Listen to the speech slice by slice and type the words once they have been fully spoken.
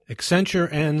Accenture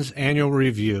ends annual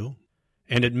review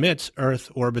and admits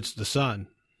Earth orbits the Sun.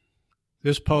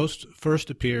 This post first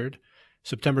appeared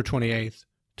September 28,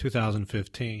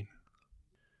 2015.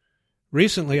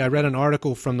 Recently, I read an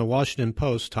article from the Washington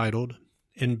Post titled,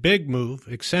 "In Big Move,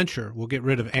 Accenture Will Get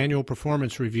Rid of Annual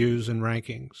Performance Reviews and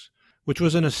Rankings," which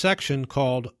was in a section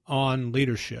called On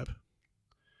Leadership.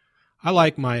 I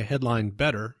like my headline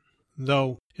better,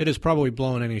 though it has probably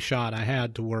blown any shot I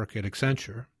had to work at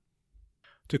Accenture.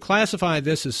 To classify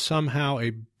this as somehow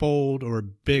a bold or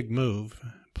big move,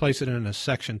 place it in a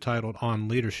section titled On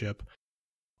Leadership,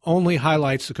 only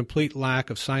highlights the complete lack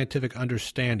of scientific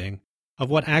understanding of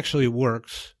what actually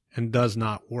works and does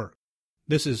not work.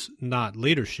 This is not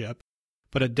leadership,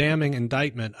 but a damning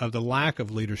indictment of the lack of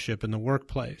leadership in the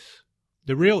workplace.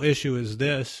 The real issue is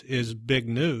this is big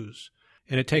news,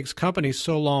 and it takes companies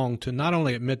so long to not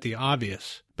only admit the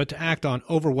obvious, but to act on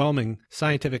overwhelming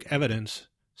scientific evidence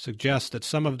suggests that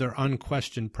some of their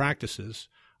unquestioned practices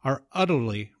are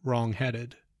utterly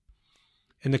wrong-headed.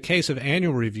 In the case of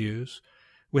annual reviews,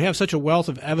 we have such a wealth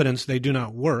of evidence they do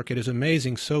not work, it is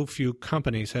amazing so few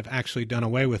companies have actually done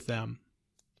away with them.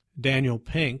 Daniel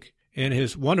Pink, in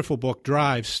his wonderful book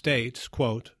Drive, states,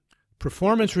 quote,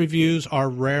 "Performance reviews are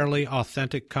rarely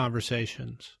authentic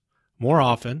conversations. More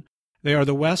often, they are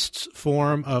the West's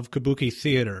form of kabuki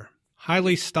theater,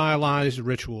 highly stylized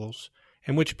rituals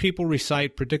in which people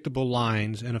recite predictable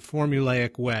lines in a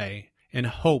formulaic way and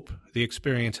hope the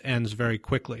experience ends very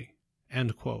quickly."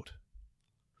 End quote.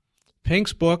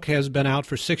 Pink's book has been out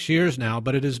for 6 years now,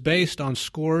 but it is based on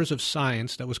scores of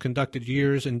science that was conducted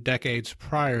years and decades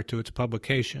prior to its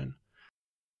publication.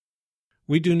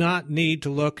 We do not need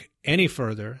to look any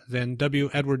further than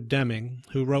W. Edward Deming,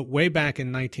 who wrote way back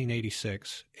in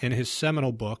 1986 in his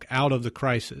seminal book, Out of the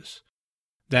Crisis,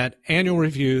 that annual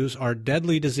reviews are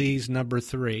deadly disease number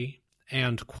 3,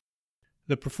 and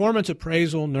the performance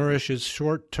appraisal nourishes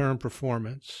short-term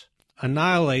performance,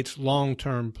 annihilates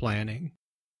long-term planning,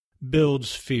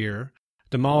 builds fear,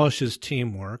 demolishes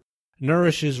teamwork,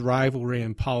 nourishes rivalry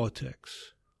and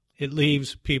politics. It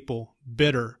leaves people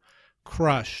bitter,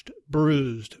 crushed,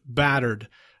 bruised, battered,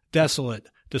 desolate,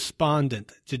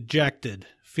 despondent, dejected,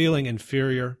 feeling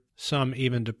inferior, some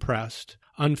even depressed,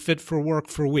 unfit for work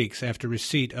for weeks after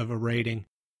receipt of a rating,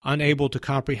 unable to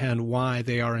comprehend why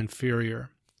they are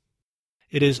inferior.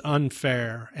 It is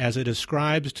unfair, as it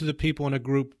ascribes to the people in a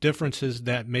group differences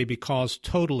that may be caused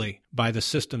totally by the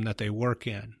system that they work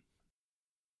in.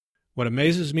 What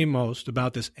amazes me most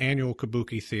about this annual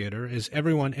kabuki theater is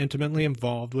everyone intimately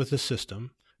involved with the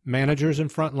system, managers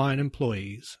and frontline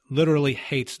employees, literally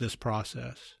hates this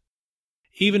process.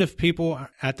 Even if people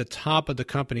at the top of the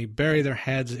company bury their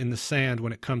heads in the sand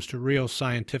when it comes to real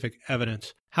scientific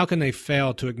evidence, how can they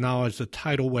fail to acknowledge the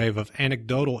tidal wave of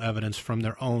anecdotal evidence from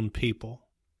their own people?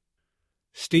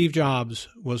 Steve Jobs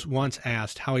was once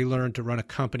asked how he learned to run a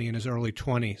company in his early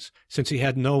 20s, since he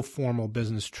had no formal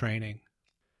business training.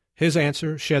 His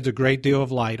answer sheds a great deal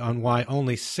of light on why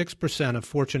only 6% of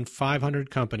Fortune 500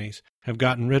 companies have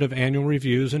gotten rid of annual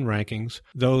reviews and rankings,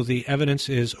 though the evidence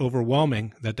is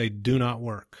overwhelming that they do not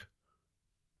work.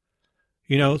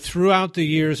 You know, throughout the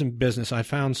years in business, I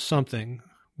found something,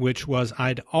 which was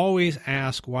I'd always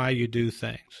ask why you do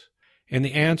things. And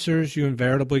the answers you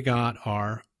invariably got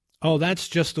are, "Oh, that's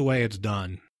just the way it's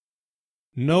done."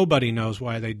 Nobody knows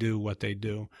why they do what they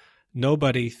do.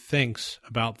 Nobody thinks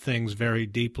about things very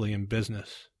deeply in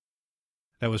business.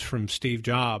 That was from Steve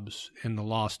Jobs in the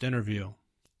Lost interview.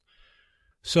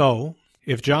 So,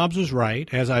 if Jobs was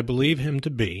right, as I believe him to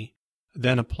be,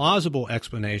 then a plausible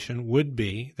explanation would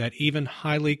be that even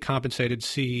highly compensated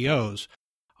CEOs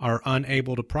are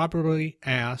unable to properly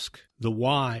ask the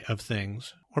why of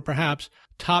things, or perhaps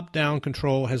top-down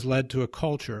control has led to a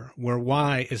culture where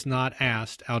why is not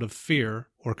asked out of fear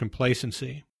or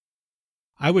complacency.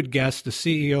 I would guess the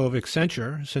CEO of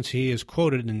Accenture, since he is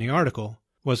quoted in the article,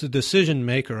 was the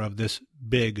decision-maker of this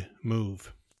big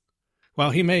move.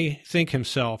 While he may think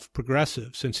himself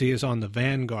progressive since he is on the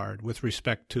vanguard with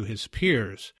respect to his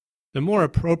peers, the more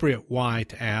appropriate why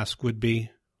to ask would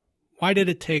be, why did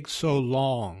it take so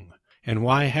long, and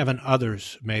why haven't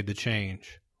others made the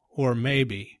change? Or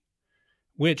maybe,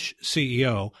 which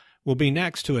CEO will be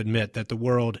next to admit that the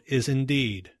world is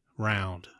indeed round?